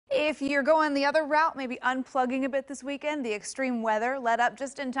If you're going the other route, maybe unplugging a bit this weekend, the extreme weather led up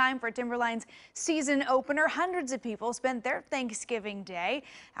just in time for Timberline's season opener. Hundreds of people spent their Thanksgiving Day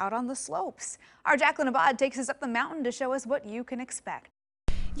out on the slopes. Our Jacqueline Abad takes us up the mountain to show us what you can expect.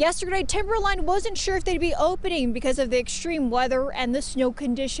 Yesterday, Timberline wasn't sure if they'd be opening because of the extreme weather and the snow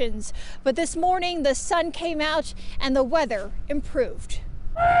conditions. But this morning, the sun came out and the weather improved.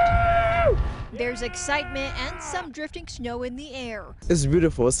 There's excitement and some drifting snow in the air. It's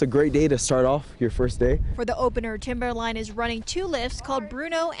beautiful. It's a great day to start off your first day. For the opener, Timberline is running two lifts called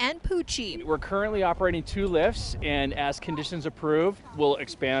Bruno and Poochie. We're currently operating two lifts, and as conditions approve, we'll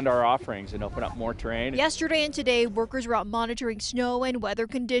expand our offerings and open up more terrain. Yesterday and today, workers were out monitoring snow and weather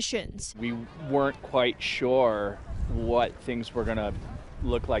conditions. We weren't quite sure what things were going to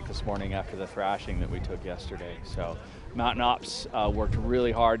look like this morning after the thrashing that we took yesterday. So Mountain Ops worked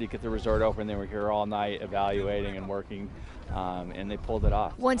really hard to get the resort open. They were here all night evaluating and working, and they pulled it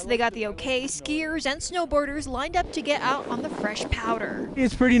off. Once they got the okay, skiers and snowboarders lined up to get out on the fresh powder.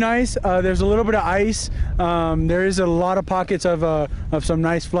 It's pretty nice. There's a little bit of ice. There is a lot of pockets of some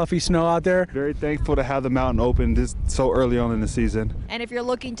nice fluffy snow out there. Very thankful to have the mountain open this so early on in the season. And if you're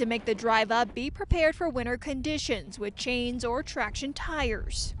looking to make the drive up, be prepared for winter conditions with chains or traction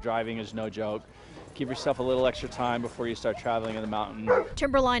tires. Driving is no joke. Give yourself a little extra time before you start traveling in the mountain.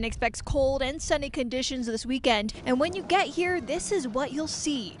 Timberline expects cold and sunny conditions this weekend, and when you get here, this is what you'll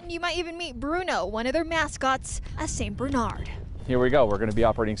see. You might even meet Bruno, one of their mascots, a St. Bernard. Here we go. We're going to be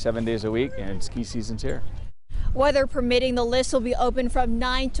operating 7 days a week, and ski season's here. Weather permitting, the list will be open from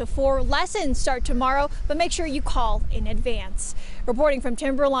 9 to 4. Lessons start tomorrow, but make sure you call in advance. Reporting from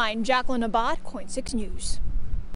Timberline, Jacqueline Abad, KOIN 6 News.